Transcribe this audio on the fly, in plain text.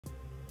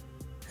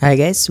Hi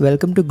guys,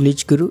 welcome to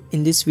GlitchGuru.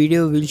 In this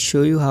video, we'll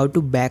show you how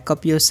to back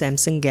up your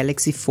Samsung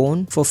Galaxy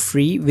phone for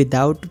free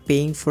without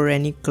paying for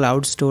any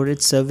cloud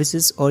storage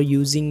services or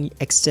using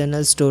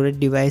external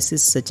storage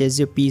devices such as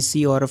your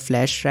PC or a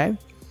flash drive.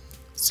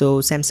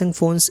 So Samsung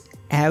phones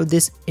have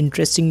this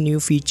interesting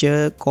new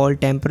feature called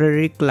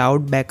temporary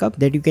cloud backup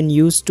that you can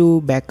use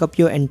to back up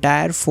your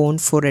entire phone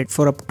for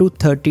up to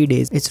 30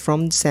 days. It's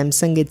from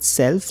Samsung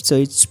itself, so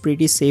it's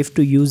pretty safe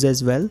to use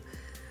as well.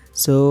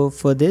 So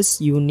for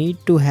this you need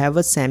to have a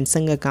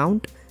Samsung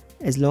account.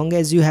 As long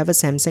as you have a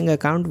Samsung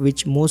account,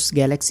 which most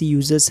Galaxy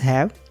users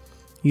have,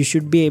 you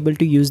should be able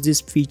to use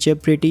this feature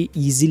pretty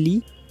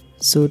easily.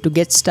 So to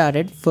get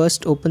started,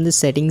 first open the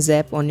settings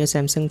app on your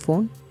Samsung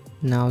phone.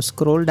 Now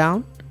scroll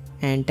down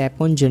and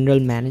tap on general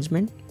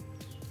management.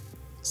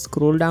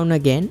 Scroll down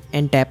again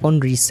and tap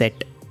on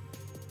reset.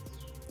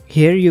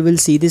 Here you will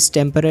see this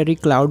temporary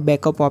cloud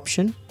backup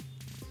option.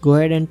 Go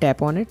ahead and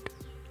tap on it.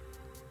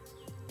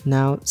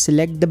 Now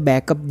select the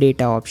backup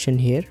data option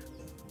here.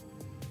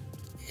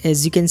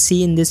 As you can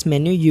see in this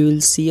menu, you will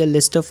see a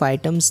list of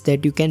items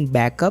that you can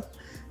back up.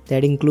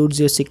 That includes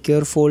your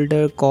secure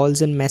folder,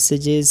 calls and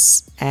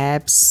messages,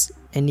 apps,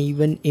 and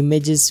even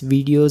images,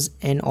 videos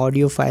and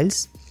audio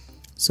files.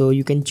 So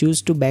you can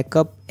choose to back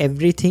up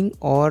everything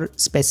or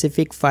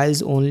specific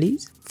files only.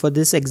 For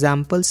this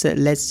example,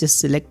 let's just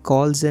select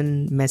calls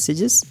and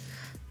messages.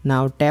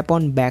 Now tap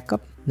on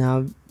backup.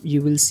 Now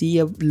you will see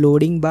a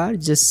loading bar.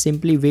 Just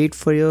simply wait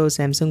for your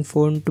Samsung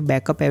phone to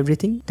back up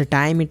everything. The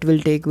time it will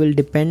take will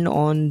depend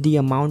on the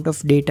amount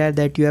of data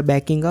that you are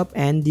backing up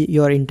and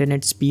your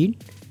internet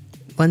speed.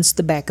 Once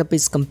the backup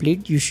is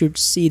complete, you should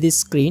see this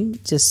screen.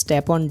 Just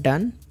tap on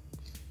done.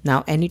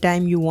 Now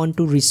anytime you want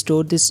to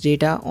restore this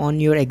data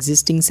on your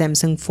existing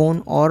Samsung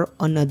phone or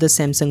another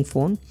Samsung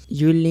phone,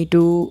 you will need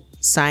to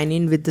sign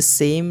in with the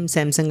same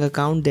Samsung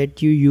account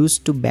that you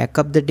used to back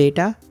up the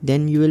data.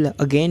 Then you will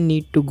again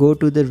need to go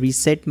to the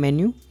reset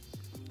menu.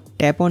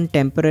 Tap on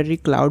temporary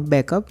cloud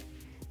backup.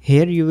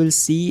 Here you will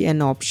see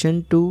an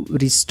option to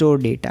restore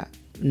data.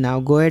 Now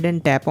go ahead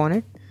and tap on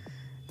it.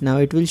 Now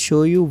it will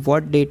show you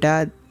what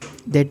data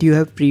that you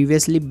have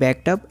previously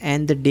backed up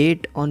and the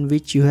date on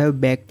which you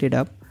have backed it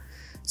up.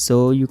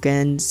 So you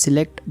can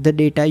select the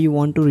data you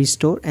want to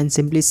restore and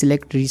simply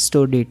select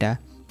restore data.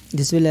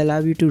 This will allow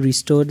you to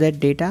restore that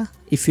data.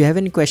 If you have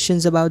any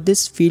questions about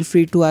this, feel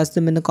free to ask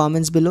them in the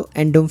comments below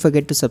and don't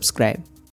forget to subscribe.